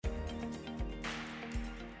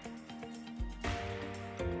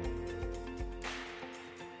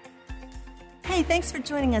Hey, thanks for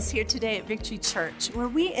joining us here today at Victory Church, where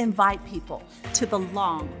we invite people to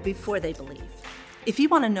belong before they believe. If you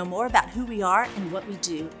want to know more about who we are and what we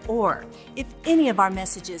do, or if any of our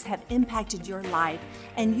messages have impacted your life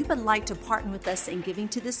and you would like to partner with us in giving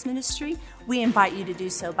to this ministry, we invite you to do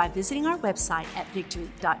so by visiting our website at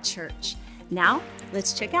victory.church. Now,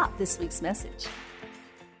 let's check out this week's message.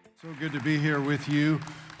 So good to be here with you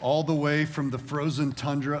all the way from the frozen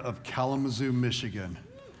tundra of Kalamazoo, Michigan.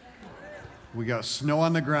 We got snow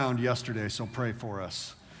on the ground yesterday, so pray for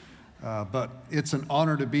us. But it's an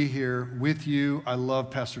honor to be here with you. I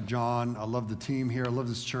love Pastor John. I love the team here. I love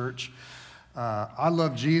this church. I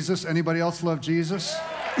love Jesus. Anybody else love Jesus?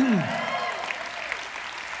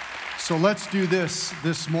 So let's do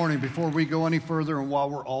this morning before we go any further, and while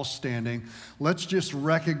we're all standing, let's just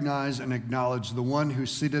recognize and acknowledge the one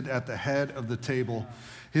who's seated at the head of the table.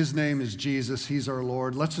 His name is Jesus. He's our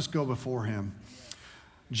Lord. Let's just go before him.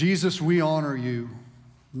 Jesus, we honor you,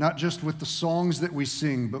 not just with the songs that we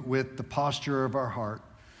sing, but with the posture of our heart.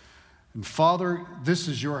 And Father, this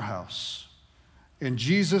is your house. And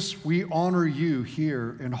Jesus, we honor you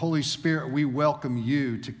here. And Holy Spirit, we welcome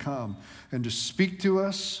you to come and to speak to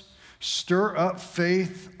us, stir up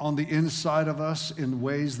faith on the inside of us in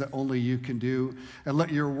ways that only you can do, and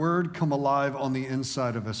let your word come alive on the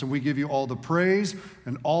inside of us. And we give you all the praise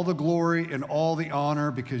and all the glory and all the honor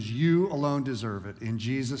because you alone deserve it. In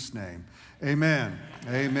Jesus' name, amen.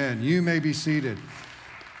 Amen. You may be seated.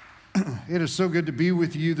 It is so good to be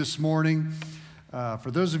with you this morning. For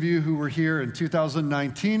those of you who were here in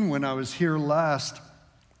 2019 when I was here last,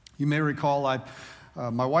 you may recall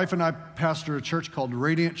my wife and I pastor a church called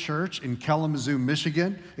Radiant Church in Kalamazoo,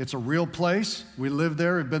 Michigan. It's a real place. We live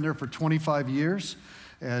there. We've been there for 25 years.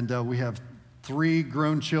 And we have 3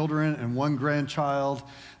 grown children and 1 grandchild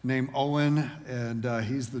named Owen. And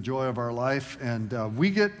he's the joy of our life. And we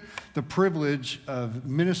get the privilege of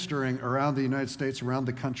ministering around the United States, around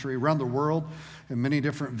the country, around the world, in many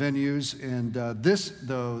different venues. And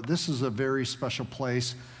this is a very special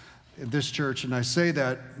place, this church, and I say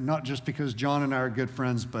that not just because John and I are good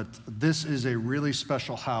friends, but this is a really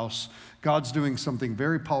special house. God's doing something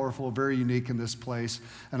very powerful, very unique in this place,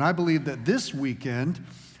 and I believe that this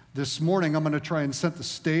morning, I'm going to try and set the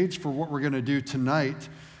stage for what we're going to do tonight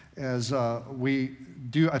as we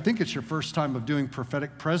do. I think it's your first time of doing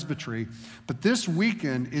prophetic presbytery, but this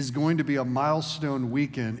weekend is going to be a milestone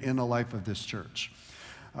weekend in the life of this church.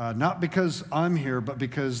 Not because I'm here, but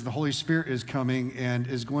because the Holy Spirit is coming and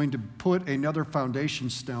is going to put another foundation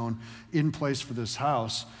stone in place for this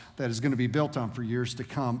house that is going to be built on for years to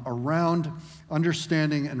come around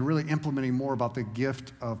understanding and really implementing more about the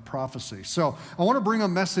gift of prophecy. So I want to bring a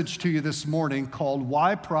message to you this morning called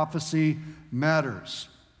Why Prophecy Matters.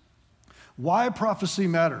 Why prophecy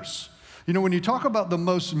matters. You know, when you talk about the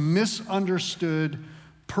most misunderstood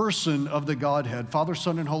person of the Godhead, Father,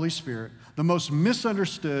 Son, and Holy Spirit, the most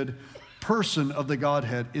misunderstood person of the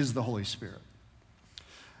Godhead is the Holy Spirit.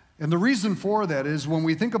 And the reason for that is when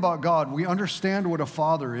we think about God, we understand what a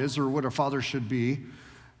father is or what a father should be.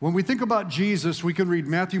 When we think about Jesus, we can read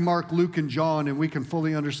Matthew, Mark, Luke, and John, and we can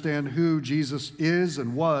fully understand who Jesus is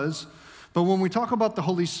and was. But when we talk about the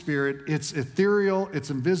Holy Spirit, it's ethereal, it's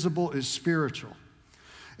invisible, it's spiritual.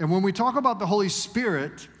 And when we talk about the Holy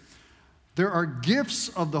Spirit, there are gifts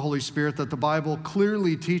of the Holy Spirit that the Bible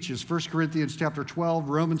clearly teaches. 1 Corinthians chapter 12,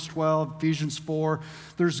 Romans 12, Ephesians 4.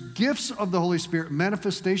 There's gifts of the Holy Spirit,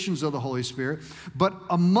 manifestations of the Holy Spirit. But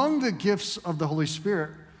among the gifts of the Holy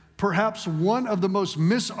Spirit, perhaps one of the most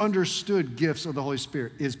misunderstood gifts of the Holy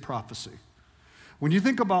Spirit is prophecy. When you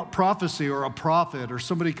think about prophecy or a prophet or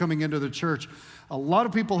somebody coming into the church, a lot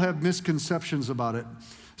of people have misconceptions about it.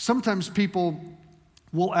 Sometimes people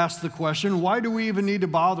will ask the question, why do we even need to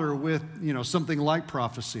bother with, something like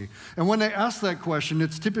prophecy? And when they ask that question,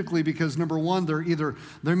 it's typically because, number one,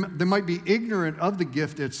 they might be ignorant of the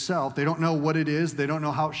gift itself. They don't know what it is. They don't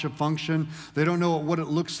know how it should function. They don't know what it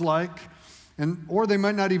looks like. Or they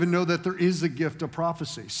might not even know that there is a gift of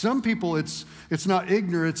prophecy. Some people, it's not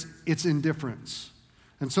ignorance, it's indifference.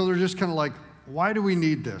 And so they're just kind of like, why do we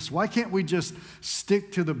need this? Why can't we just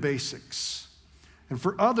stick to the basics? And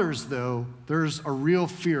for others, though, there's a real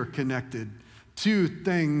fear connected to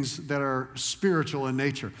things that are spiritual in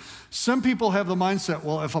nature. Some people have the mindset,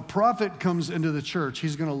 well, if a prophet comes into the church,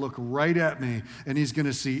 he's going to look right at me and he's going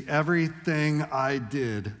to see everything I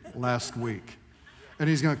did last week. And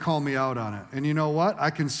he's going to call me out on it. And you know what?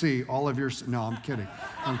 I can see all of your... No, I'm kidding.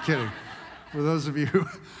 I'm kidding. For those of you,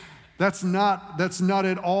 that's not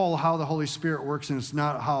at all how the Holy Spirit works, and it's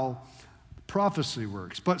not how prophecy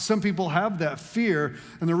works. But some people have that fear,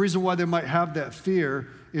 and the reason why they might have that fear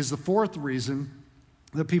is the fourth reason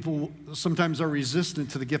that people sometimes are resistant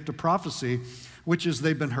to the gift of prophecy, which is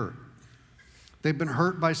they've been hurt. They've been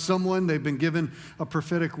hurt by someone. They've been given a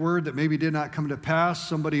prophetic word that maybe did not come to pass.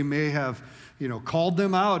 Somebody may have, called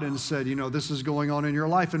them out and said, this is going on in your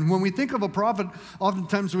life. And when we think of a prophet,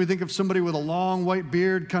 oftentimes we think of somebody with a long white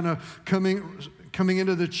beard kind of coming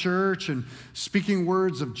into the church and speaking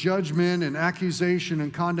words of judgment and accusation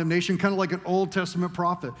and condemnation, kind of like an Old Testament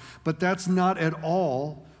prophet. But that's not at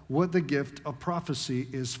all what the gift of prophecy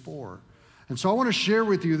is for. And so I want to share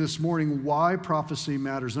with you this morning why prophecy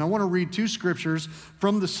matters. And I want to read two scriptures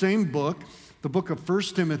from the same book, the book of 1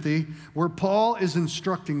 Timothy, where Paul is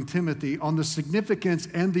instructing Timothy on the significance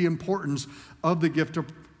and the importance of the gift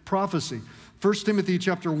of prophecy. 1 Timothy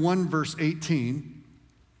chapter 1, verse 18,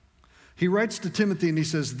 he writes to Timothy and he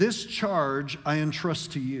says, "This charge I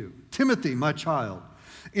entrust to you, Timothy, my child,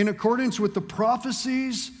 in accordance with the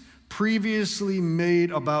prophecies previously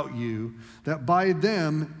made about you, that by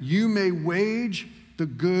them you may wage the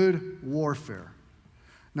good warfare."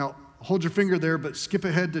 Now, hold your finger there, but skip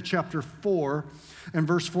ahead to chapter 4 and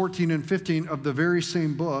verse 14 and 15 of the very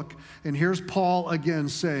same book. And here's Paul again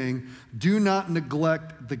saying, "Do not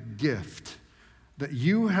neglect the gift that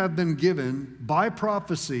you have been given by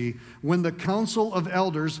prophecy when the council of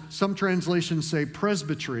elders," some translations say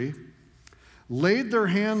presbytery, "laid their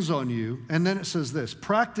hands on you," and then it says this,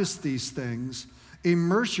 "practice these things,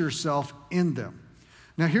 immerse yourself in them."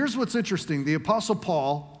 Now here's what's interesting. The Apostle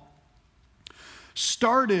Paul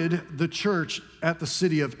started the church at the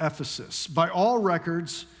city of Ephesus. By all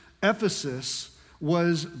records, Ephesus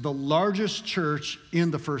was the largest church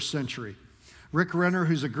in the first century. Rick Renner,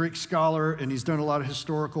 who's a Greek scholar, and he's done a lot of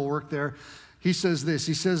historical work there, he says this.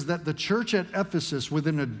 He says that the church at Ephesus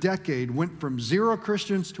within a decade went from 0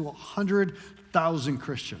 Christians to 100,000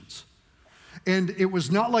 Christians. And it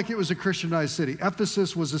was not like it was a Christianized city.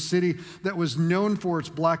 Ephesus was a city that was known for its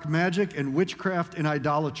black magic and witchcraft and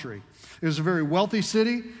idolatry. It was a very wealthy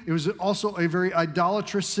city. It was also a very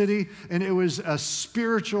idolatrous city, and it was a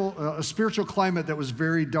spiritual climate that was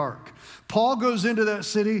very dark. Paul goes into that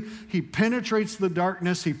city. He penetrates the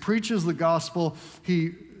darkness. He preaches the gospel.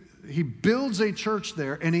 He builds a church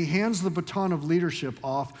there, and he hands the baton of leadership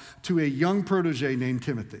off to a young protege named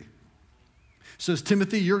Timothy. He says,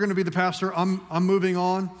 "Timothy, you're going to be the pastor. I'm moving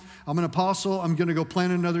on. I'm an apostle. I'm going to go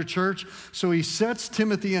plant another church." So he sets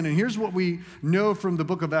Timothy in. And here's what we know from the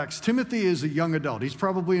book of Acts. Timothy is a young adult. He's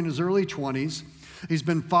probably in his early 20s. He's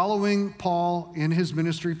been following Paul in his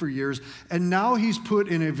ministry for years. And now he's put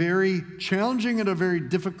in a very challenging and a very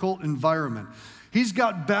difficult environment. He's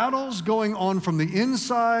got battles going on from the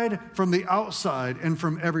inside, from the outside, and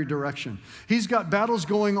from every direction. He's got battles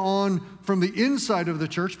going on from the inside of the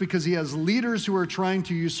church because he has leaders who are trying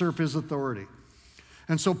to usurp his authority.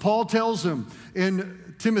 And so Paul tells him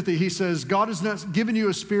in Timothy, he says, God has not given you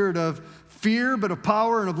a spirit of fear, but of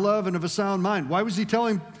power and of love and of a sound mind. Why was he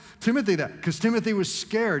telling Timothy that? Because Timothy was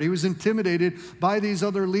scared. He was intimidated by these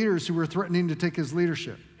other leaders who were threatening to take his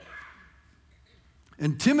leadership.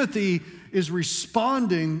 And Timothy is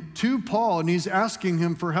responding to Paul, and he's asking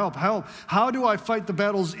him for help. How do I fight the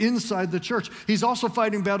battles inside the church? He's also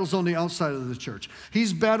fighting battles on the outside of the church.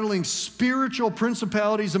 He's battling spiritual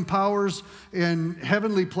principalities and powers in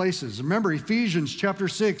heavenly places. Remember, Ephesians chapter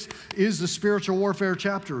 6 is the spiritual warfare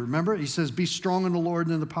chapter. Remember, he says, "Be strong in the Lord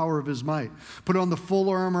and in the power of his might. Put on the full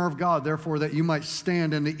armor of God, therefore, that you might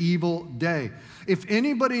stand in the evil day." If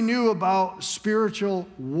anybody knew about spiritual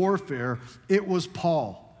warfare, it was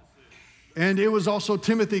Paul. And it was also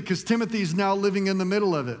Timothy, because Timothy's now living in the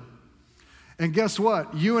middle of it. And guess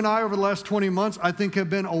what? You and I, over the last 20 months, I think have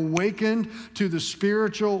been awakened to the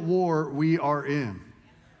spiritual war we are in.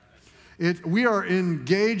 We are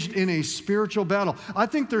engaged in a spiritual battle. I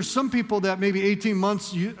think there's some people that maybe 18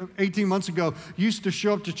 months ago used to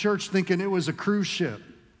show up to church thinking it was a cruise ship.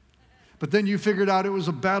 But then you figured out it was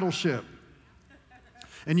a battleship.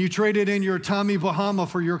 And you traded in your Tommy Bahama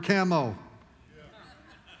for your camo.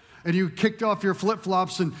 And you kicked off your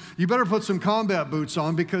flip-flops, and you better put some combat boots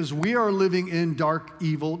on, because we are living in dark,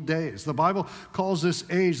 evil days. The Bible calls this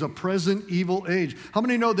age the present evil age. How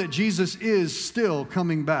many know that Jesus is still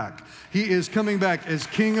coming back? He is coming back as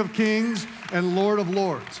King of Kings and Lord of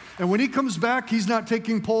Lords. And when he comes back, he's not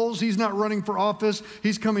taking polls. He's not running for office.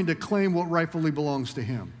 He's coming to claim what rightfully belongs to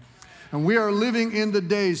him. And we are living in the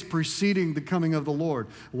days preceding the coming of the Lord.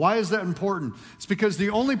 Why is that important? It's because the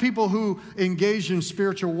only people who engaged in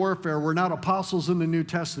spiritual warfare were not apostles in the New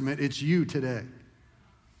Testament. It's you today.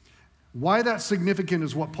 Why that's significant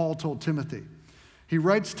is what Paul told Timothy. He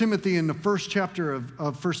writes Timothy in the first chapter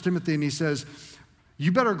of 1 Timothy, and he says,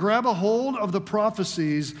 You better grab a hold of the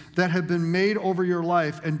prophecies that have been made over your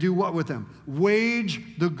life and do what with them?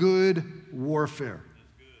 Wage the good warfare.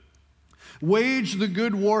 Wage the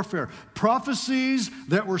good warfare. Prophecies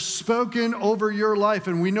that were spoken over your life.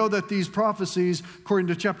 And we know that these prophecies, according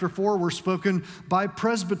to chapter 4, were spoken by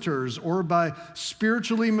presbyters or by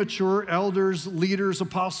spiritually mature elders, leaders,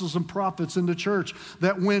 apostles, and prophets in the church.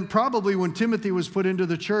 That probably when Timothy was put into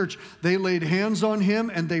the church, they laid hands on him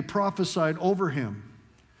and they prophesied over him.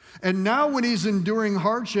 And now when he's enduring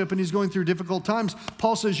hardship and he's going through difficult times,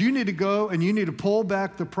 Paul says you need to go and you need to pull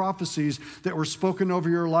back the prophecies that were spoken over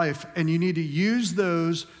your life, and you need to use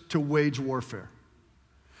those to wage warfare.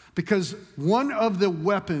 Because one of the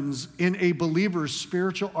weapons in a believer's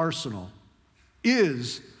spiritual arsenal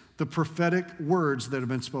is the prophetic words that have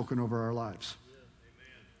been spoken over our lives.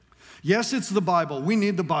 Yes, it's the Bible. We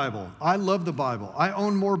need the Bible. I love the Bible. I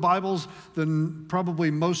own more Bibles than probably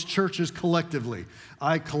most churches collectively.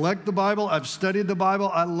 I collect the Bible. I've studied the Bible.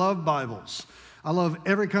 I love Bibles. I love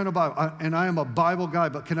every kind of Bible, and I am a Bible guy.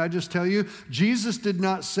 But can I just tell you, Jesus did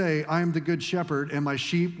not say, I am the good shepherd and my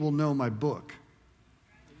sheep will know my book.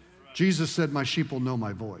 Jesus said, my sheep will know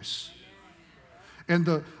my voice. And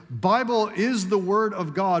the Bible is the Word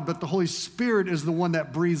of God, but the Holy Spirit is the one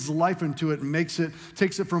that breathes life into it and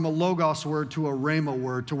takes it from a Logos word to a Rhema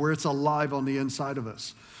word, to where it's alive on the inside of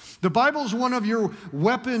us. The Bible is one of your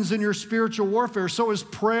weapons in your spiritual warfare. So is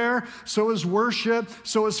prayer, so is worship,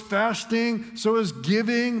 so is fasting, so is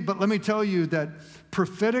giving. But let me tell you that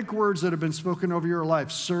prophetic words that have been spoken over your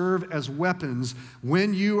life serve as weapons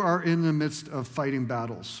when you are in the midst of fighting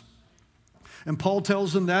battles. And Paul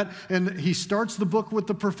tells him that, and he starts the book with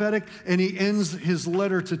the prophetic, and he ends his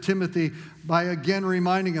letter to Timothy by again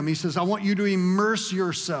reminding him. He says, I want you to immerse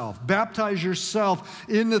yourself, baptize yourself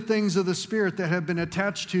in the things of the Spirit that have been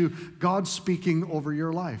attached to God speaking over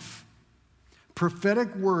your life.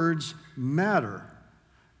 Prophetic words matter.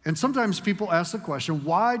 And sometimes people ask the question,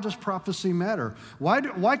 why does prophecy matter?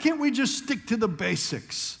 Why can't we just stick to the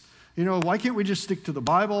basics? You know, why can't we just stick to the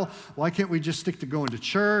Bible? Why can't we just stick to going to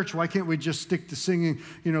church? Why can't we just stick to singing,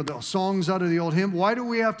 the songs out of the old hymn? Why do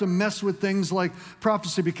we have to mess with things like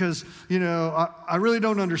prophecy? Because, I really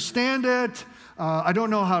don't understand it. I don't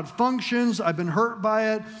know how it functions. I've been hurt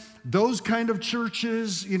by it. Those kind of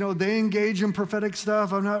churches, they engage in prophetic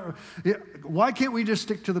stuff. Why can't we just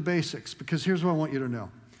stick to the basics? Because here's what I want you to know.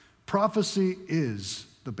 Prophecy is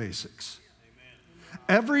the basics.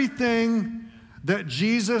 Amen. Everything that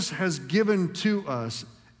Jesus has given to us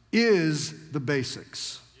is the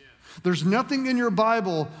basics. There's nothing in your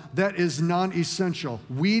Bible that is non-essential.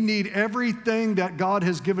 We need everything that God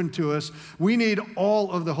has given to us. We need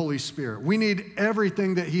all of the Holy Spirit. We need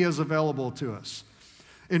everything that He has available to us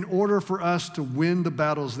in order for us to win the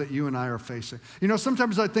battles that you and I are facing.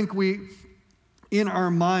 Sometimes I think we, in our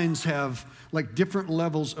minds, have like different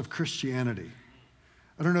levels of Christianity.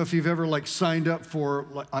 I don't know if you've ever signed up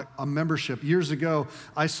for a membership. Years ago,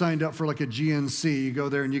 I signed up for a GNC. You go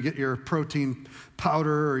there and you get your protein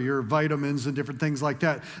powder or your vitamins and different things like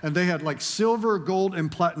that. And they had silver, gold,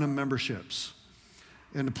 and platinum memberships.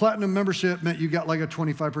 And the platinum membership meant you got a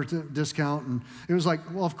 25% discount. And it was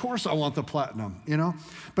well, of course I want the platinum,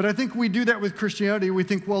 But I think we do that with Christianity. We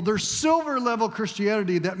think, well, there's silver level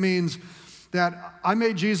Christianity. That means that I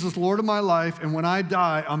made Jesus Lord of my life, and when I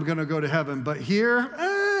die, I'm going to go to heaven. But here,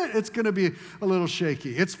 it's going to be a little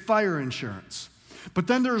shaky. It's fire insurance. But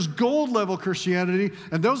then there's gold level Christianity,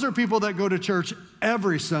 and those are people that go to church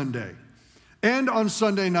every Sunday and on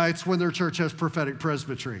Sunday nights when their church has prophetic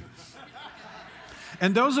presbytery.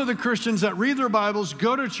 And those are the Christians that read their Bibles,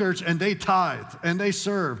 go to church, and they tithe, and they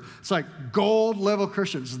serve. It's gold level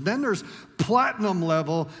Christians. Then there's platinum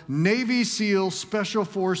level, Navy SEAL, Special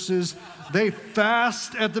Forces. They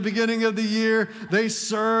fast at the beginning of the year. They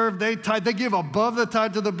serve, they tithe. They give above the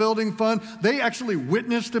tithe to the building fund. They actually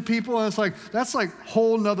witness to people, and that's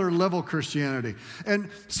whole nother level Christianity. And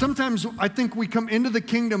sometimes I think we come into the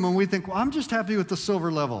kingdom and we think, well, I'm just happy with the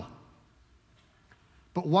silver level.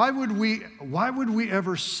 But why would we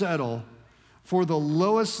ever settle for the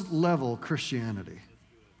lowest level Christianity?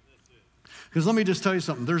 Because let me just tell you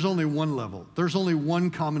something. There's only one level. There's only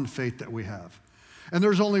one common faith that we have. And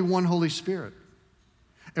there's only one Holy Spirit.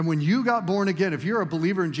 And when you got born again, if you're a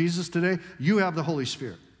believer in Jesus today, you have the Holy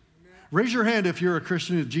Spirit. Raise your hand if you're a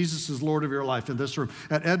Christian, if Jesus is Lord of your life in this room.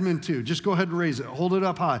 At Edmond too. Just go ahead and raise it. Hold it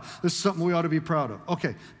up high. This is something we ought to be proud of.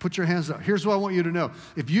 Okay, put your hands up. Here's what I want you to know.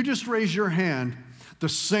 If you just raise your hand, the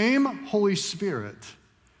same Holy Spirit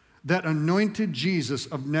that anointed Jesus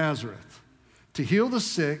of Nazareth to heal the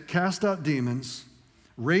sick, cast out demons,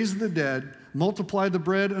 raise the dead, multiply the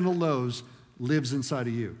bread and the loaves, lives inside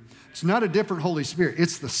of you. It's not a different Holy Spirit.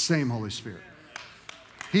 It's the same Holy Spirit.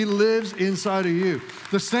 He lives inside of you.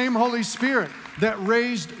 The same Holy Spirit that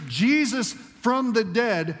raised Jesus from the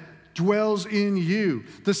dead dwells in you.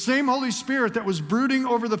 The same Holy Spirit that was brooding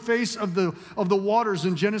over the face of the waters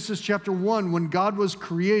in Genesis chapter 1 when God was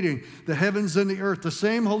creating the heavens and the earth. The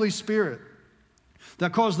same Holy Spirit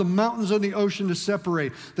that caused the mountains and the ocean to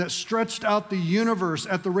separate, that stretched out the universe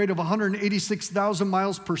at the rate of 186,000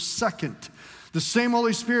 miles per second. The same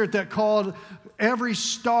Holy Spirit that called every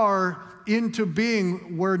star into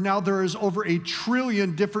being, where now there is over 1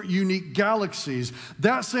 trillion different unique galaxies.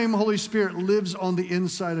 That same Holy Spirit lives on the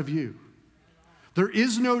inside of you. There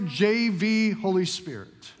is no JV Holy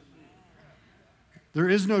Spirit. There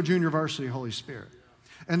is no junior varsity Holy Spirit.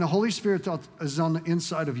 And the Holy Spirit that is on the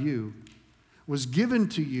inside of you was given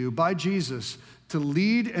to you by Jesus to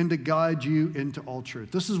lead and to guide you into all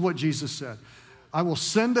truth. This is what Jesus said. I will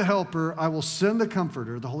send the helper, I will send the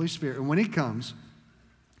comforter, the Holy Spirit. And when he comes,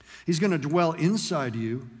 he's going to dwell inside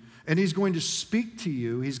you, and he's going to speak to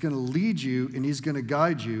you, he's going to lead you, and he's going to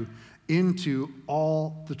guide you into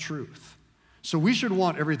all the truth. So we should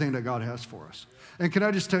want everything that God has for us. And can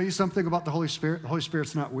I just tell you something about the Holy Spirit? The Holy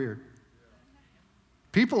Spirit's not weird.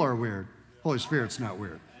 People are weird. Holy Spirit's not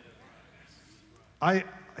weird.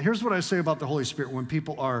 Here's what I say about the Holy Spirit when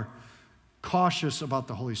people are cautious about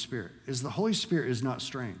the Holy Spirit, is the Holy Spirit is not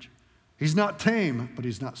strange. He's not tame, but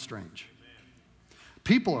he's not strange.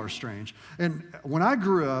 People are strange. And when I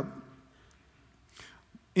grew up,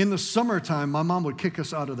 in the summertime, my mom would kick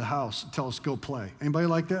us out of the house and tell us, go play. Anybody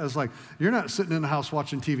like that? It's like, you're not sitting in the house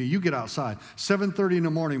watching TV. You get outside. 7:30 in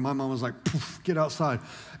the morning, my mom was like, poof, get outside.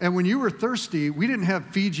 And when you were thirsty, we didn't have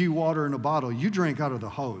Fiji water in a bottle. You drank out of the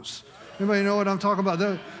hose. Anybody know what I'm talking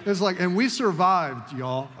about? It's like, and we survived,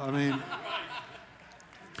 y'all. I mean,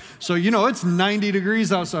 so, it's 90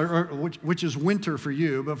 degrees outside, which is winter for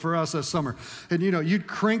you, but for us, that's summer. And, you'd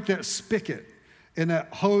crank that spigot, and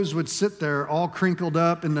that hose would sit there all crinkled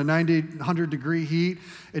up in the 90, 100-degree heat,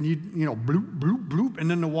 and you'd, bloop, bloop, bloop, and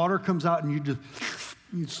then the water comes out, and you'd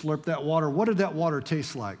slurp that water. What did that water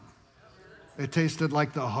taste like? It tasted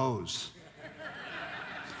like the hose.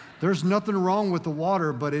 There's nothing wrong with the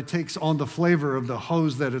water, but it takes on the flavor of the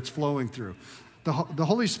hose that it's flowing through. The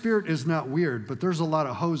Holy Spirit is not weird, but there's a lot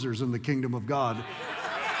of hosers in the kingdom of God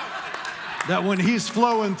that when he's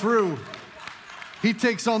flowing through, he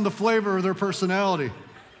takes on the flavor of their personality.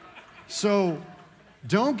 So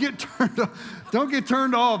don't get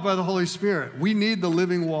turned off by the Holy Spirit. We need the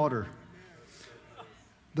living water.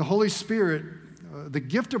 The Holy Spirit, the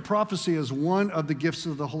gift of prophecy is one of the gifts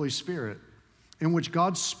of the Holy Spirit in which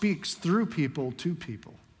God speaks through people to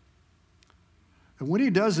people. And when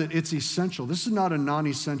he does it, it's essential. This is not a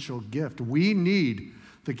non-essential gift. We need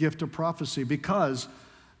the gift of prophecy because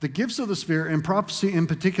the gifts of the Spirit, and prophecy in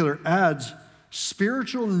particular, adds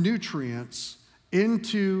spiritual nutrients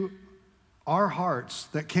into our hearts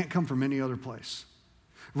that can't come from any other place.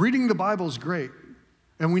 Reading the Bible is great,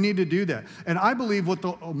 and we need to do that. And I believe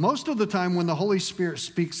most of the time when the Holy Spirit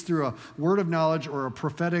speaks through a word of knowledge or a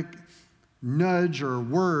prophetic nudge or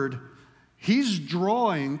word, he's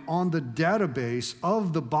drawing on the database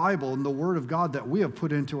of the Bible and the Word of God that we have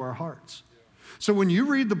put into our hearts. So when you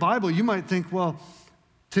read the Bible, you might think, well,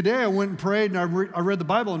 today I went and prayed and I read the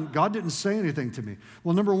Bible and God didn't say anything to me.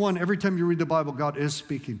 Well, number one, every time you read the Bible, God is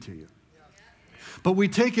speaking to you. But we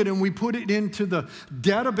take it and we put it into the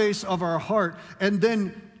database of our heart, and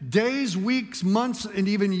then days, weeks, months, and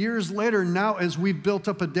even years later, now as we've built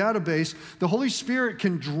up a database, the Holy Spirit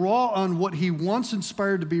can draw on what he once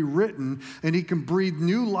inspired to be written, and he can breathe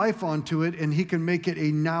new life onto it, and he can make it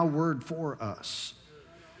a now word for us.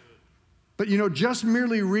 But just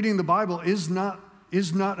merely reading the Bible is not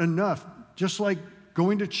enough. Just like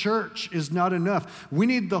going to church is not enough. We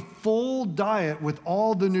need the full diet with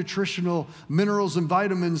all the nutritional minerals and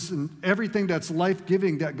vitamins and everything that's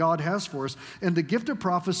life-giving that God has for us. And the gift of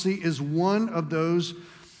prophecy is one of those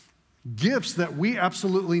gifts that we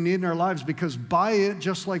absolutely need in our lives, because by it,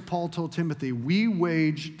 just like Paul told Timothy, we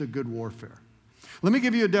wage the good warfare. Let me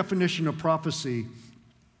give you a definition of prophecy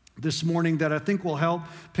this morning that I think will help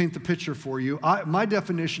paint the picture for you. My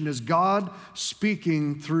definition is God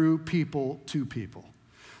speaking through people to people.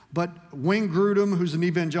 But Wayne Grudem, who's an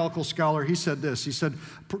evangelical scholar, he said this. He said,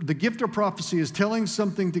 the gift of prophecy is telling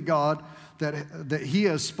something to God that he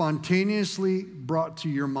has spontaneously brought to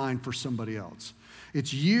your mind for somebody else.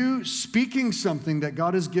 It's you speaking something that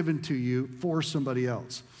God has given to you for somebody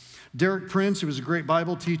else. Derek Prince, who was a great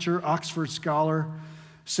Bible teacher, Oxford scholar,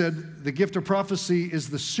 said the gift of prophecy is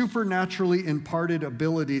the supernaturally imparted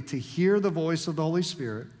ability to hear the voice of the Holy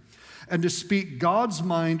Spirit and to speak God's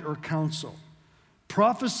mind or counsel.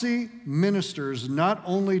 Prophecy ministers not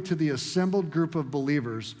only to the assembled group of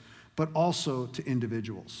believers, but also to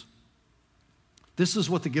individuals. This is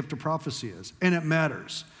what the gift of prophecy is, and it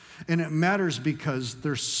matters. And it matters because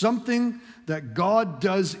there's something that God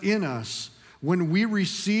does in us when we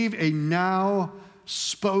receive a now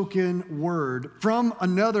spoken word from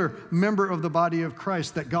another member of the body of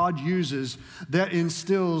Christ that God uses that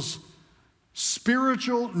instills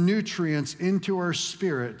spiritual nutrients into our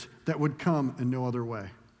spirit that would come in no other way.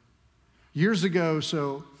 Years ago,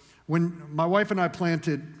 so when my wife and I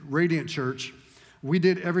planted Radiant Church, we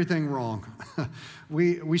did everything wrong.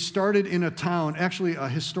 We started in a town, actually a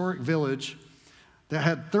historic village, that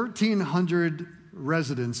had 1,300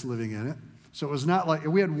 residents living in it. So it was not like,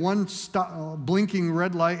 we had one blinking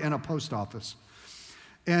red light and a post office.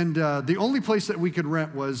 And the only place that we could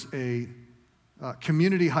rent was a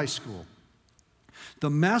community high school. The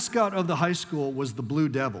mascot of the high school was the Blue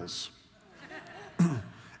Devils.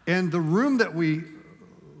 And the room that we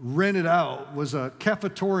rented out was a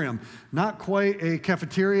cafetorium, not quite a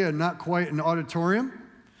cafeteria, not quite an auditorium,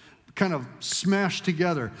 kind of smashed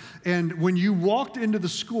together. And when you walked into the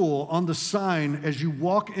school, on the sign, as you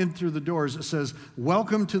walk in through the doors, it says,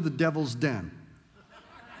 "Welcome to the Devil's Den."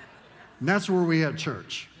 And that's where we had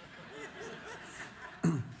church.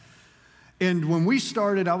 And when we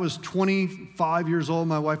started, I was 25 years old.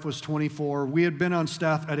 My wife was 24. We had been on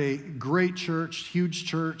staff at a great church, huge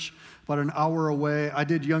church, about an hour away. I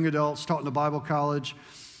did young adults, taught in the Bible college,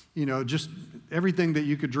 just everything that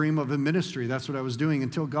you could dream of in ministry. That's what I was doing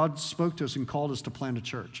until God spoke to us and called us to plant a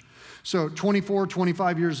church. So 24,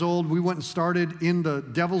 25 years old, we went and started in the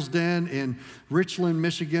Devil's Den in Richland,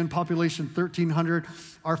 Michigan, population 1,300.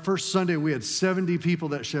 Our first Sunday, we had 70 people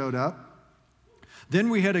that showed up. Then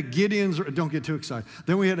we had a Gideon's, don't get too excited.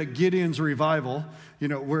 Then we had a Gideon's revival,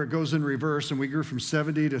 where it goes in reverse, and we grew from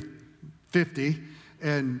 70 to 50,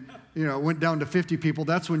 and, went down to 50 people.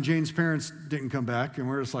 That's when Jane's parents didn't come back, and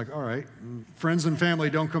we're just like, all right, friends and family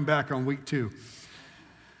don't come back on week 2.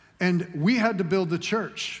 And we had to build the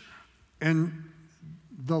church, and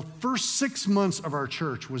the first 6 months of our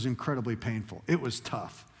church was incredibly painful. It was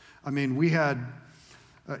tough. I mean, we had...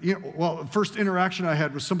 the first interaction I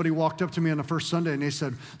had was somebody walked up to me on the first Sunday and they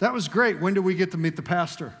said, "That was great. When do we get to meet the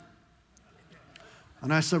pastor?"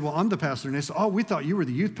 And I said, "Well, I'm the pastor." And they said, "Oh, we thought you were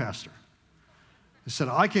the youth pastor." I said,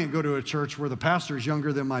 "I can't go to a church where the pastor is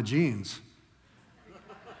younger than my jeans."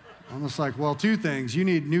 I'm just like, well, 2 things. You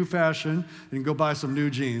need new fashion and go buy some new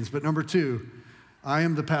jeans. But number 2, I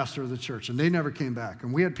am the pastor of the church. And they never came back.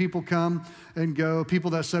 And we had people come and go,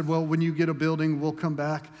 people that said, "Well, when you get a building, we'll come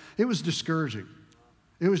back." It was discouraging.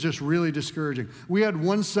 It was just really discouraging. We had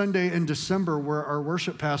one Sunday in December where our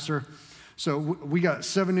worship pastor, so we got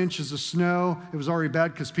 7 inches of snow. It was already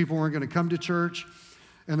bad because people weren't going to come to church.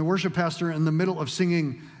 And the worship pastor, in the middle of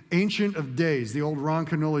singing Ancient of Days, the old Ron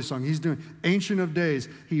Canoli song, he's doing Ancient of Days.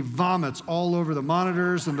 He vomits all over the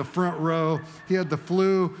monitors in the front row. He had the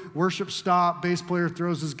flu. Worship stopped. Bass player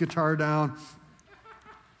throws his guitar down.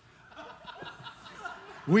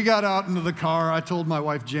 We got out into the car. I told my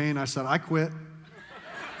wife, Jane, I said, "I quit.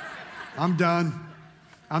 I'm done.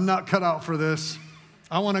 I'm not cut out for this.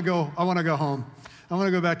 I want to go home. I want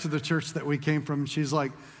to go back to the church that we came from." She's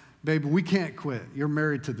like, "Babe, we can't quit. You're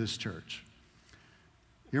married to this church.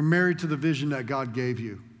 You're married to the vision that God gave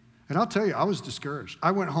you." And I'll tell you, I was discouraged.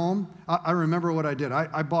 I went home. I remember what I did.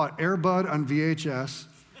 I bought Air Bud on VHS.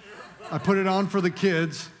 I put it on for the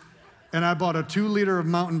kids. And I bought a 2-liter of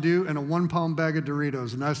Mountain Dew and a 1-pound bag of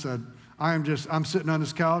Doritos. And I said, I'm sitting on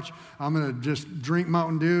this couch. I'm going to just drink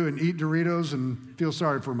Mountain Dew and eat Doritos and feel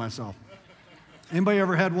sorry for myself. Anybody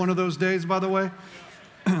ever had one of those days, by the way?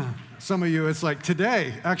 Some of you, it's like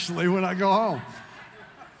today, actually, when I go home.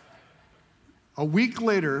 A week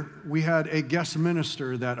later, we had a guest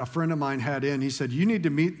minister that a friend of mine had in. He said, you need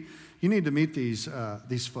to meet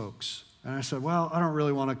these folks. And I said, well, I don't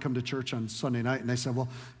really want to come to church on Sunday night. And they said, well,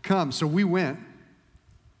 come. So we went.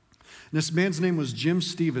 This man's name was Jim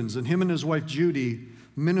Stevens, and him and his wife Judy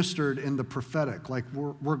ministered in the prophetic like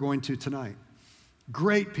we're going to tonight.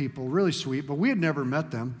 Great people, really sweet, but we had never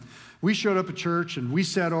met them. We showed up at church, and we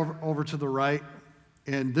sat over to the right,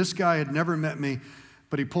 and this guy had never met me,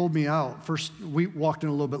 but he pulled me out. First, we walked in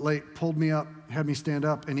a little bit late, pulled me up, had me stand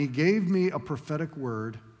up, and he gave me a prophetic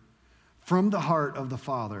word from the heart of the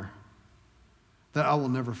Father that I will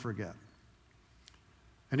never forget.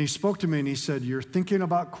 And he spoke to me and he said, you're thinking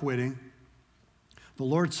about quitting. The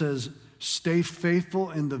Lord says, stay faithful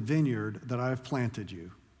in the vineyard that I have planted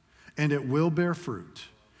you, and it will bear fruit.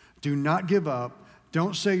 Do not give up.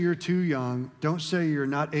 Don't say you're too young. Don't say you're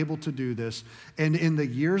not able to do this. And in the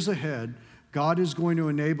years ahead, God is going to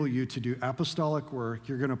enable you to do apostolic work.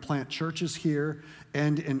 You're going to plant churches here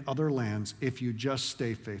and in other lands if you just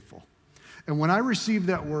stay faithful. And when I received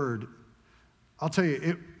that word, I'll tell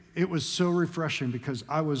you, it was so refreshing because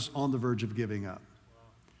I was on the verge of giving up.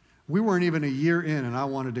 We weren't even a year in and I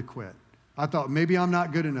wanted to quit. I thought, maybe I'm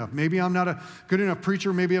not good enough. Maybe I'm not a good enough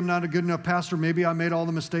preacher. Maybe I'm not a good enough pastor. Maybe I made all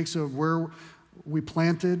the mistakes of where we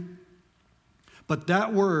planted. But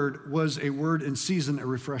that word was a word in season that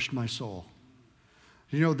refreshed my soul.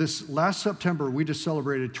 You know, this last September, we just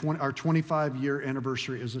celebrated our 25-year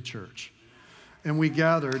anniversary as a church. And we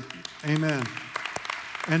gathered, amen.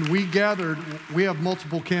 And we have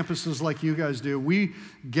multiple campuses like you guys do. We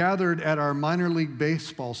gathered at our minor league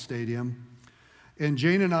baseball stadium. And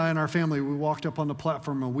Jane and I and our family, we walked up on the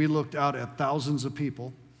platform and we looked out at thousands of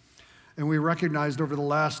people. And we recognized over the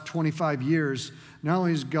last 25 years, not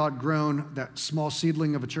only has God grown that small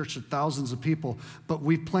seedling of a church to thousands of people, but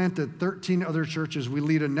we've planted 13 other churches. We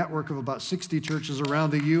lead a network of about 60 churches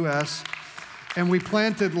around the U.S. And we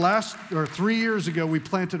planted 3 years ago, we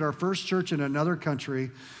planted our first church in another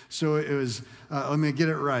country. So it was, let me get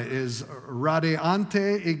it right, it is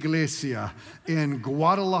Radiante Iglesia in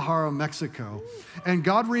Guadalajara, Mexico. And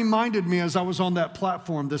God reminded me as I was on that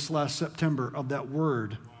platform this last September of that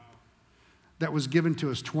word that was given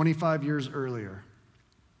to us 25 years earlier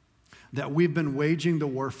that we've been waging the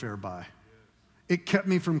warfare by. It kept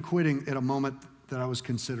me from quitting at a moment that I was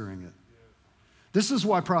considering it. This is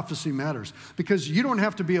why prophecy matters, because you don't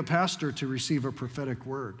have to be a pastor to receive a prophetic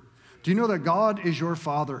word. Do you know that God is your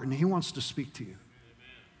Father and He wants to speak to you?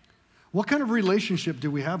 What kind of relationship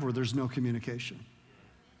do we have where there's no communication?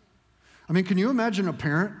 I mean, can you imagine a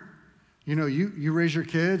parent? You know, you raise your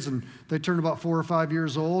kids and they turn about 4 or 5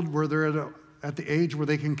 years old where they're at the age where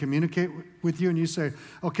they can communicate with you and you say,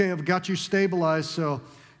 okay, I've got you stabilized, so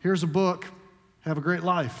here's a book. Have a great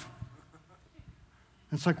life.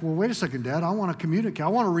 It's like, well, wait a second, Dad. I want to communicate. I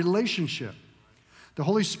want a relationship. The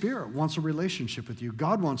Holy Spirit wants a relationship with you.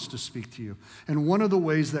 God wants to speak to you. And one of the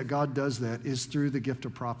ways that God does that is through the gift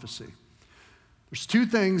of prophecy. There's 2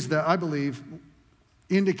 things that I believe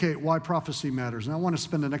indicate why prophecy matters. And I want to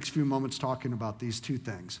spend the next few moments talking about these 2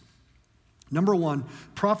 things. Number 1,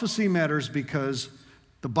 prophecy matters because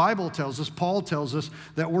the Bible tells us, Paul tells us,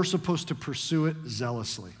 that we're supposed to pursue it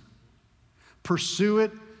zealously. Pursue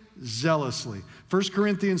it zealously. 1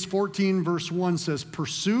 Corinthians 14 verse 1 says,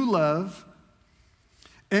 pursue love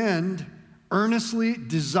and earnestly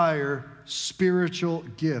desire spiritual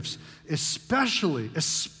gifts, especially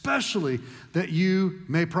that you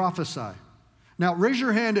may prophesy. Now, raise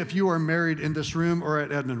your hand if you are married in this room or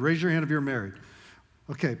at Edmond. Raise your hand if you're married.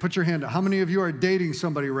 Okay, put your hand up. How many of you are dating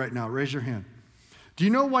somebody right now? Raise your hand. Do you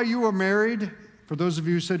know why you are married? For those of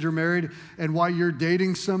you who said you're married, and why you're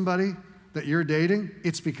dating somebody that you're dating,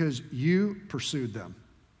 it's because you pursued them.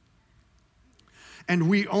 And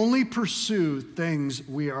we only pursue things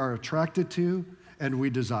we are attracted to and we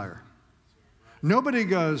desire. Nobody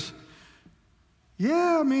goes,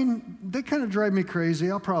 yeah, I mean, they kind of drive me crazy.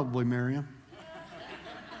 I'll probably marry them.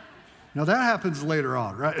 Now that happens later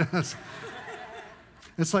on, right?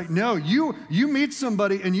 It's like, no, you meet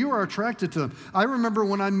somebody and you are attracted to them. I remember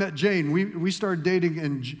when I met Jane, we started dating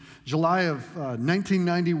in July of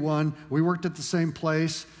 1991. We worked at the same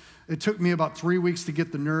place. It took me about 3 weeks to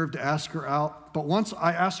get the nerve to ask her out. But once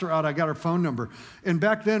I asked her out, I got her phone number. And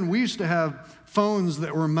back then, we used to have phones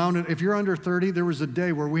that were mounted. If you're under 30, there was a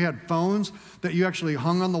day where we had phones that you actually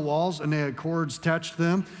hung on the walls and they had cords attached to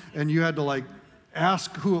them. And you had to like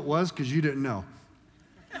ask who it was because you didn't know.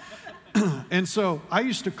 And so I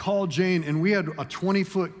used to call Jane, and we had a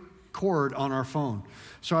 20-foot cord on our phone.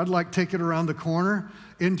 So I'd like take it around the corner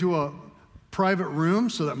into a private room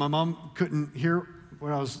so that my mom couldn't hear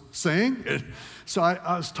what I was saying. And so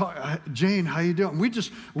I was talking, Jane, how you doing?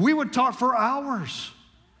 We would talk for hours,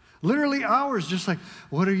 literally hours, just like,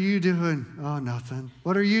 what are you doing? Oh, nothing.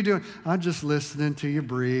 What are you doing? I'm just listening to you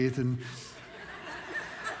breathe. And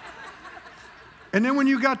then when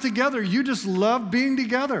you got together, you just loved being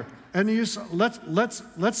together. And you said,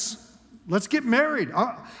 let's get married.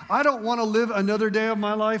 I don't want to live another day of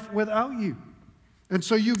my life without you. And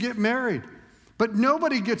so you get married. But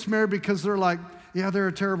nobody gets married because they're like, yeah, they're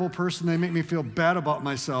a terrible person. They make me feel bad about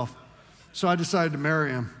myself. So I decided to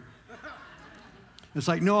marry him. It's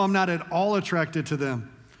like, no, I'm not at all attracted to them.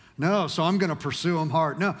 No, so I'm going to pursue them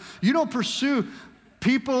hard. No, you don't pursue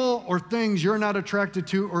people or things you're not attracted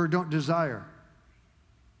to or don't desire.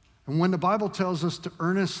 And when the Bible tells us to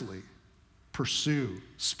earnestly pursue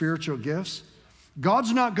spiritual gifts,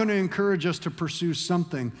 God's not going to encourage us to pursue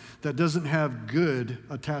something that doesn't have good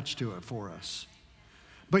attached to it for us.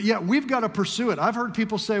 But yet we've got to pursue it. I've heard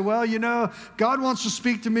people say, well, you know, God wants to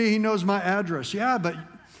speak to me. He knows my address. Yeah, but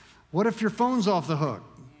what if your phone's off the hook?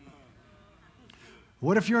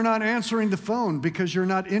 What if you're not answering the phone because you're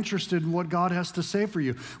not interested in what God has to say for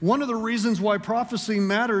you? One of the reasons why prophecy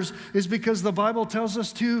matters is because the Bible tells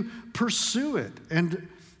us to pursue it. And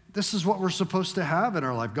this is what we're supposed to have in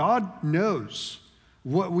our life. God knows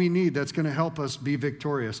what we need that's going to help us be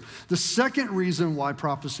victorious. The second reason why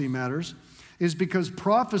prophecy matters is because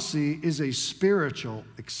prophecy is a spiritual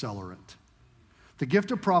accelerant. The gift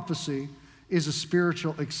of prophecy is a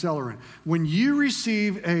spiritual accelerant. When you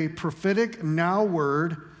receive a prophetic now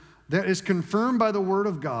word that is confirmed by the word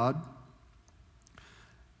of God,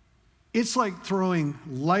 it's like throwing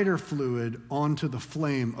lighter fluid onto the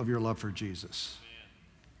flame of your love for Jesus.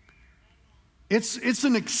 It's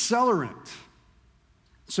an accelerant.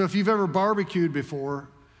 So if you've ever barbecued before,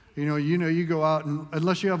 you go out and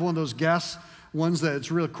unless you have one of those gas ones that it's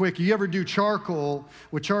real quick. You ever do charcoal?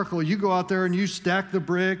 With charcoal, you go out there and you stack the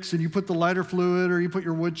bricks and you put the lighter fluid or you put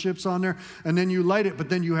your wood chips on there and then you light it, but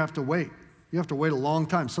then you have to wait. You have to wait a long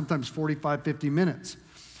time, sometimes 45, 50 minutes.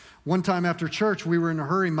 One time after church, we were in a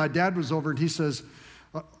hurry. My dad was over and he says,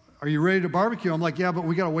 are you ready to barbecue? I'm like, yeah, but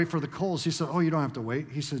we got to wait for the coals. He said, oh, you don't have to wait.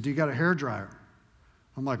 He says, do you got a hairdryer?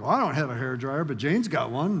 I'm like, well, I don't have a hairdryer, but Jane's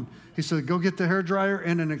got one. He said, go get the hairdryer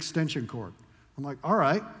and an extension cord. I'm like, all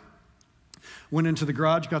right. Went into the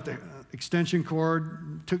garage, got the extension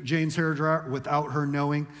cord, took Jane's hairdryer without her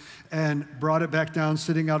knowing, and brought it back down,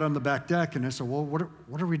 sitting out on the back deck. And I said, well,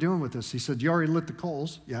 what are we doing with this? He said, you already lit the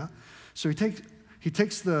coals. Yeah. So he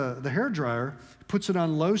takes the hairdryer, puts it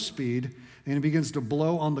on low speed, and he begins to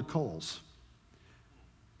blow on the coals.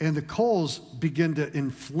 And the coals begin to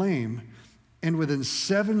inflame. And within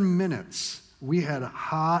 7 minutes, we had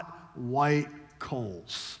hot white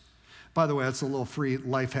coals. By the way, that's a little free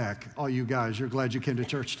life hack. All you guys, you're glad you came to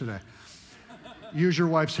church today. Use your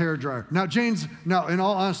wife's hair dryer. Now, in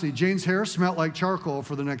all honesty, Jane's hair smelled like charcoal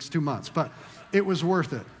for the next 2 months, but it was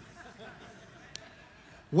worth it.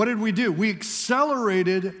 What did we do? We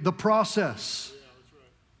accelerated the process.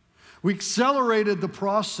 We accelerated the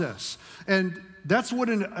process. And that's what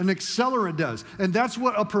an accelerant does. And that's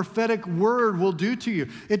what a prophetic word will do to you.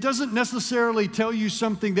 It doesn't necessarily tell you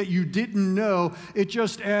something that you didn't know. It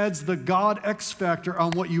just adds the God X factor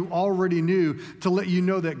on what you already knew to let you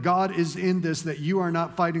know that God is in this, that you are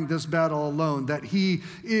not fighting this battle alone, that He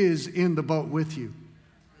is in the boat with you.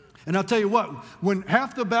 And I'll tell you what, when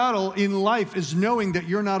half the battle in life is knowing that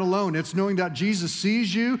you're not alone, it's knowing that Jesus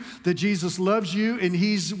sees you, that Jesus loves you, and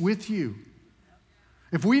He's with you.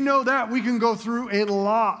 If we know that, we can go through a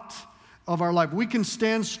lot of our life. We can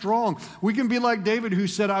stand strong. We can be like David, who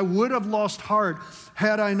said, I would have lost heart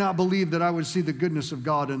had I not believed that I would see the goodness of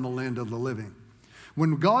God in the land of the living.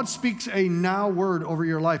 When God speaks a now word over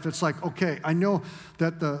your life, it's like, okay, I know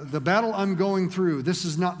that the battle I'm going through, this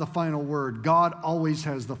is not the final word. God always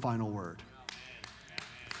has the final word.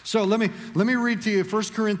 So let me read to you 1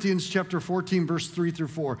 Corinthians chapter 14, verse 3 through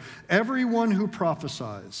 4. Everyone who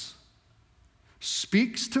prophesies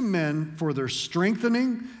speaks to men for their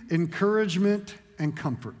strengthening, encouragement, and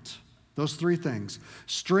comfort. Those three things: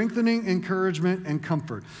 strengthening, encouragement, and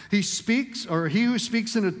comfort. He who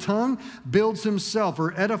speaks in a tongue builds himself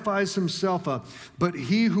or edifies himself up, but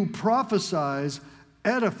he who prophesies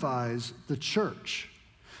edifies the church.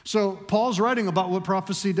 So Paul's writing about what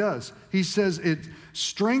prophecy does. He says it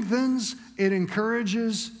strengthens, it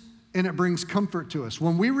encourages, and it brings comfort to us.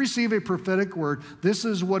 When we receive a prophetic word, this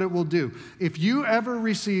is what it will do. If you ever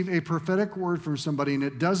receive a prophetic word from somebody and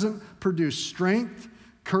it doesn't produce strength,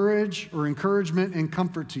 courage, or encouragement and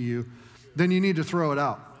comfort to you, then you need to throw it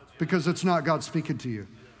out because it's not God speaking to you.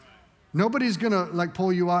 Nobody's going to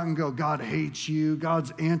pull you out and go, God hates you,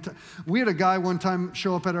 God's anti. We had a guy one time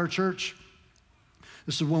show up at our church.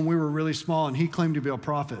 This is when we were really small, and he claimed to be a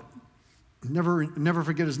prophet. Never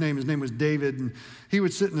forget his name. His name was David, and he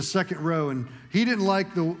would sit in the second row, and he didn't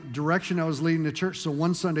like the direction I was leading the church. So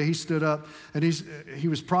one Sunday he stood up, and he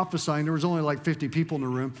was prophesying. There was only like 50 people in the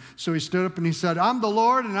room. So he stood up and he said, I'm the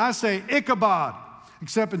Lord, and I say Ichabod.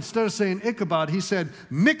 Except instead of saying Ichabod, he said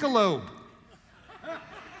Michelob.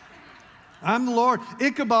 I'm the Lord.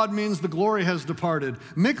 Ichabod means the glory has departed.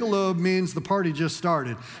 Michelob means the party just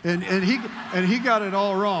started. And he got it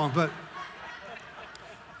all wrong, but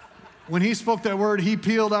when he spoke that word, he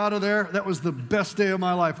peeled out of there. That was the best day of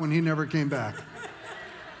my life when he never came back.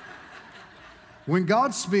 When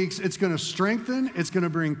God speaks, it's going to strengthen, it's going to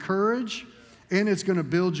bring courage, and it's going to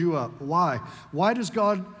build you up. Why? Why does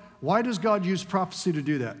God use prophecy to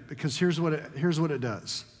do that? Because here's what it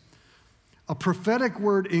does. A prophetic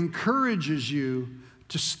word encourages you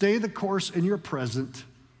to stay the course in your present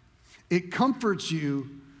It comforts you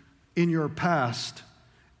in your past,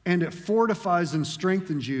 and it fortifies and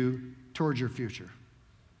strengthens you towards your future.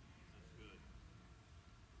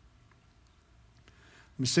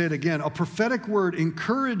 Let me say it again. A prophetic word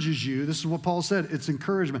encourages you. This is what Paul said. It's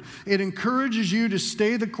encouragement. It encourages you to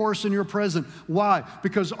stay the course in your present. Why?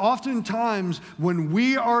 Because oftentimes when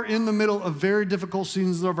we are in the middle of very difficult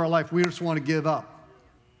seasons of our life, we just want to give up.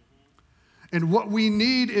 And what we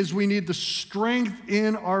need is we need the strength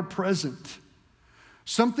in our present.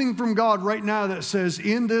 Something from God right now that says,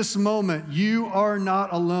 in this moment, you are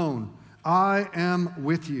not alone. I am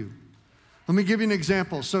with you. Let me give you an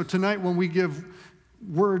example. So tonight when we give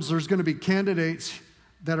words, there's going to be candidates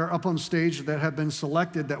that are up on stage that have been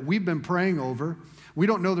selected that we've been praying over. We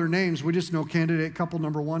don't know their names. We just know candidate couple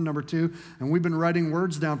number 1, number 2, and we've been writing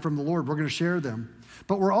words down from the Lord. We're going to share them.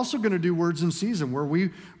 But we're also going to do words in season where we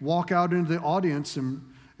walk out into the audience and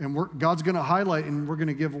God's going to highlight and we're going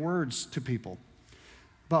to give words to people.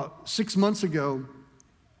 About 6 months ago,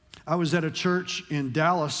 I was at a church in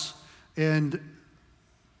Dallas, and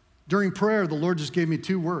during prayer, the Lord just gave me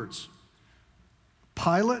 2 words.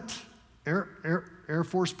 Pilot, Air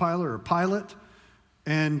Force pilot or pilot,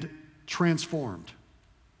 and transformed.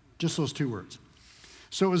 Just those 2 words.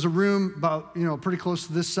 So it was a room about, pretty close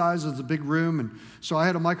to this size. It was a big room. And so I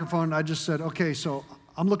had a microphone, and I just said, okay, so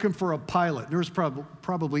I'm looking for a pilot. There was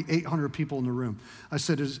probably 800 people in the room. I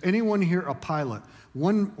said, is anyone here a pilot?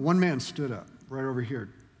 One man stood up right over here.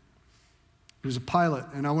 He was a pilot,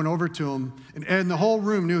 and I went over to him, and the whole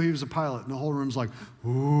room knew he was a pilot, and the whole room's like,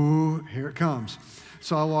 ooh, here it comes.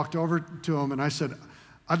 So I walked over to him, and I said,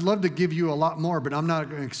 I'd love to give you a lot more, but I'm not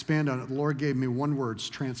going to expand on it. The Lord gave me 1 word,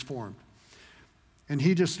 transformed. And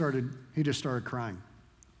he just started crying.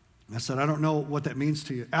 I said, I don't know what that means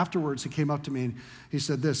to you. Afterwards, he came up to me and he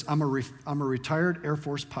said this, I'm a retired Air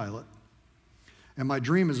Force pilot, and my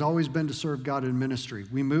dream has always been to serve God in ministry.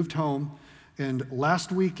 We moved home, and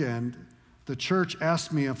last weekend, the church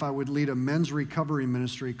asked me if I would lead a men's recovery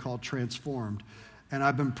ministry called Transformed, and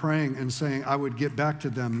I've been praying and saying I would get back to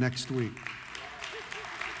them next week.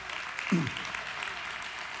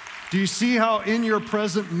 Do you see how in your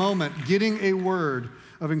present moment, getting a word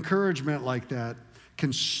of encouragement like that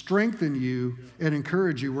can strengthen you and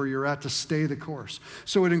encourage you where you're at to stay the course?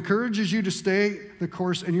 So it encourages you to stay the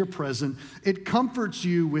course in your present. It comforts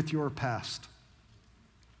you with your past.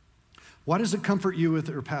 Why does it comfort you with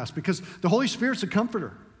your past? Because the Holy Spirit's a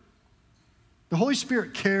comforter. The Holy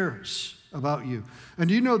Spirit cares about you. And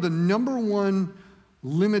do you know the number 1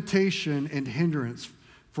 limitation and hindrance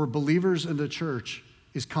for believers in the church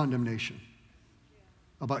is condemnation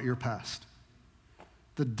about your past?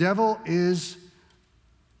 The devil is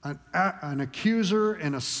an accuser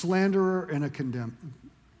and a slanderer and a condemner.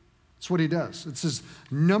 That's what he does. It's his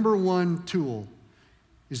number 1 tool.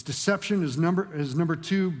 His deception, his number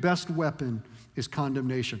 2 best weapon is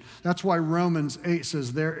condemnation. That's why Romans 8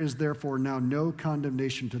 says, there is therefore now no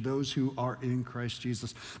condemnation to those who are in Christ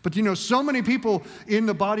Jesus. But so many people in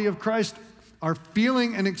the body of Christ are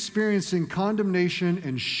feeling and experiencing condemnation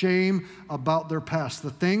and shame about their past.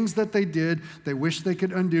 The things that they did, they wish they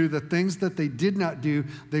could undo. The things that they did not do,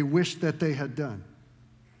 they wish that they had done.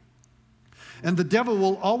 And the devil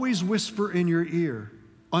will always whisper in your ear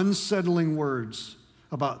unsettling words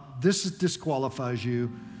about this disqualifies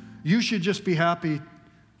you. You should just be happy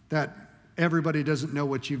that everybody doesn't know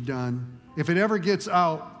what you've done. If it ever gets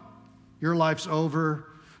out, your life's over.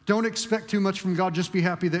 Don't expect too much from God. Just be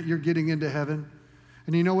happy that you're getting into heaven.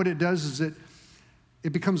 And you know what it does is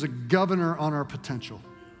it becomes a governor on our potential.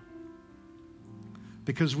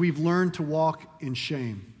 Because we've learned to walk in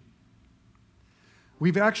shame.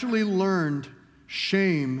 We've actually learned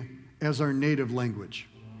shame as our native language.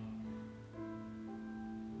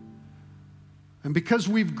 And because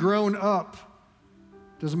we've grown up,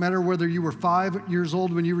 doesn't matter whether you were 5 years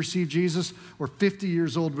old when you received Jesus or 50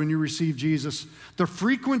 years old when you received Jesus, the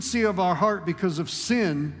frequency of our heart because of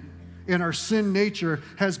sin and our sin nature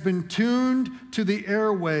has been tuned to the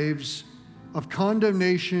airwaves of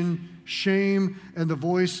condemnation, shame, and the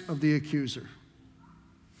voice of the accuser.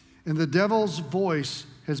 And the devil's voice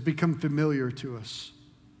has become familiar to us.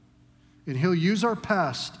 And he'll use our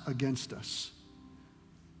past against us.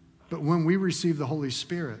 But when we receive the Holy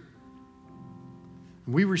Spirit,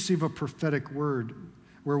 we receive a prophetic word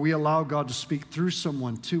where we allow God to speak through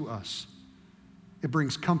someone to us. It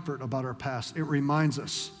brings comfort about our past. It reminds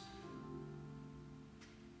us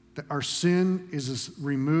that our sin is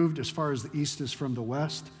removed as far as the east is from the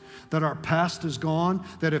west. that our past is gone,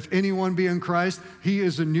 that if anyone be in Christ, he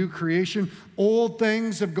is a new creation. Old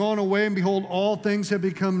things have gone away, and behold, all things have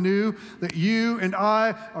become new, that you and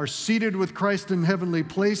I are seated with Christ in heavenly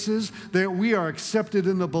places, that we are accepted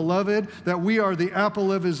in the beloved, that we are the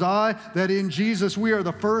apple of his eye, that in Jesus we are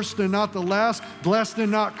the first and not the last, blessed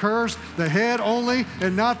and not cursed, the head only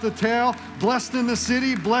and not the tail, blessed in the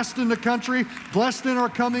city, blessed in the country, blessed in our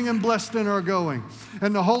coming and blessed in our going.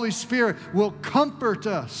 And the Holy Spirit will comfort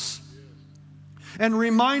us and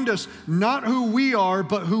remind us not who we are,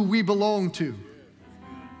 but who we belong to.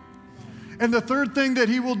 And the third thing that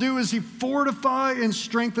he will do is he fortify and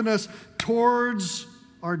strengthen us towards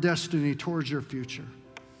our destiny, towards your future.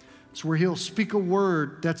 It's where he'll speak a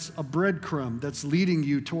word that's a breadcrumb that's leading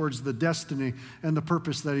you towards the destiny and the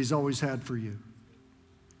purpose that he's always had for you.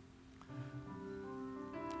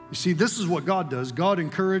 You see, this is what God does. God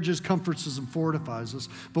encourages, comforts us, and fortifies us.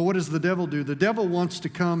 But what does the devil do? The devil wants to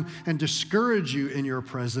come and discourage you in your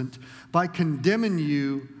present by condemning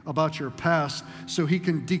you about your past so he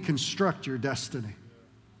can deconstruct your destiny.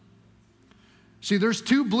 See, there's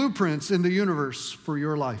two blueprints in the universe for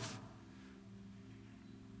your life.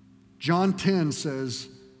 John 10 says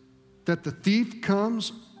that the thief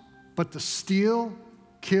comes but to steal,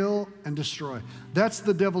 kill, and destroy. That's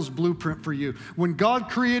the devil's blueprint for you. When God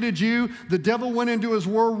created you, the devil went into his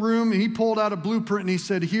war room and he pulled out a blueprint and he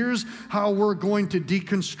said, here's how we're going to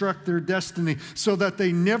deconstruct their destiny so that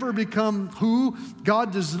they never become who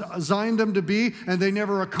God designed them to be and they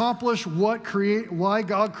never accomplish why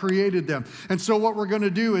God created them. And so what we're going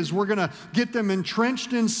to do is we're going to get them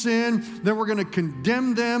entrenched in sin, then we're going to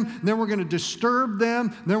condemn them, then we're going to disturb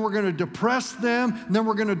them, then we're going to depress them, then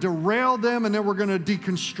we're going to derail them, and then we're going to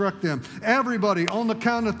deconstruct them. Everybody, on the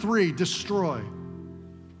count of 3, destroy.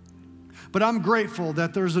 But I'm grateful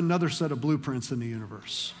that there's another set of blueprints in the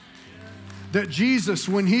universe. That Jesus,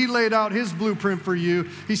 when he laid out his blueprint for you,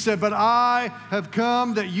 he said, but I have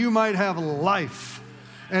come that you might have life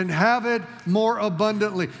and have it more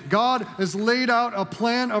abundantly. God has laid out a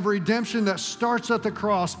plan of redemption that starts at the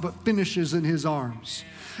cross but finishes in his arms.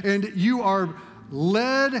 And you are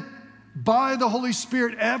led by the Holy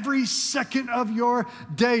Spirit every second of your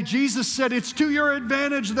day. Jesus said, it's to your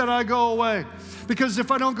advantage that I go away. Because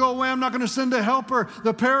if I don't go away, I'm not going to send the helper,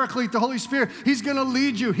 the paraclete, the Holy Spirit. He's going to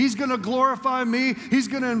lead you. He's going to glorify me. He's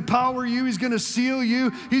going to empower you. He's going to seal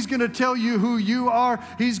you. He's going to tell you who you are.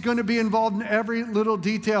 He's going to be involved in every little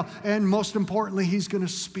detail. And most importantly, he's going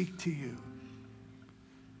to speak to you.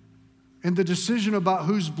 And the decision about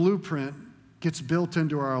whose blueprint gets built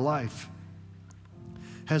into our life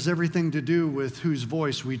has everything to do with whose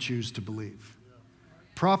voice we choose to believe.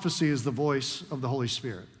 Prophecy is the voice of the Holy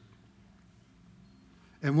Spirit.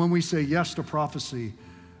 And when we say yes to prophecy,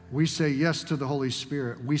 we say yes to the Holy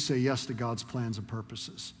Spirit. We say yes to God's plans and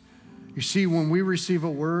purposes. You see, when we receive a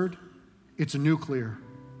word, it's nuclear.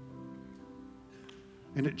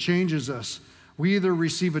 And it changes us. We either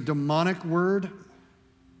receive a demonic word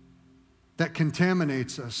that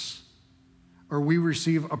contaminates us, or we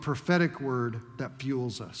receive a prophetic word that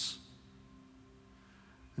fuels us.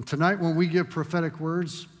 And tonight when we give prophetic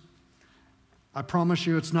words, I promise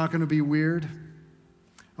you it's not going to be weird.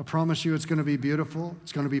 I promise you it's going to be beautiful.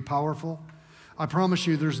 It's going to be powerful. I promise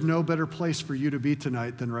you there's no better place for you to be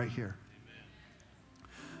tonight than right here.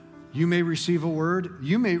 You may receive a word.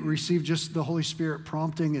 You may receive just the Holy Spirit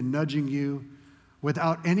prompting and nudging you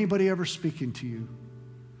without anybody ever speaking to you,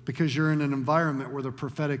 because you're in an environment where the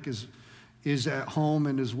prophetic is at home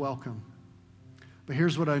and is welcome. But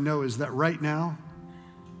here's what I know is that right now,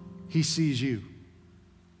 he sees you.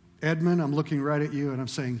 Edmund, I'm looking right at you and I'm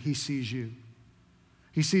saying he sees you.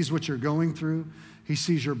 He sees what you're going through. He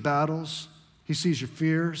sees your battles. He sees your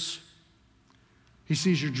fears. He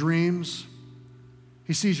sees your dreams.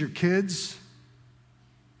 He sees your kids,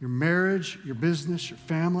 your marriage, your business, your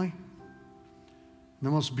family. And the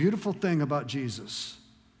most beautiful thing about Jesus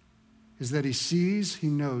is that he sees, he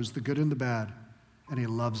knows the good and the bad, and he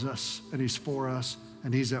loves us, and he's for us,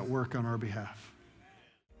 and he's at work on our behalf.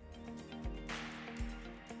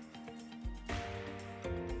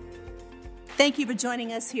 Thank you for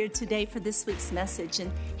joining us here today for this week's message.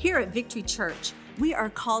 And here at Victory Church, we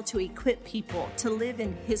are called to equip people to live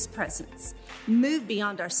in his presence, move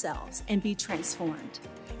beyond ourselves, and be transformed.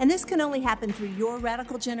 And this can only happen through your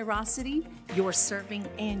radical generosity, your serving,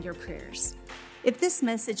 and your prayers. If this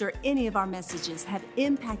message or any of our messages have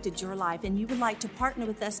impacted your life and you would like to partner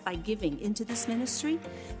with us by giving into this ministry,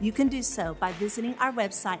 you can do so by visiting our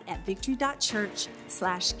website at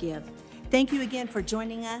victory.church/give. Thank you again for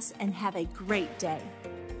joining us and have a great day.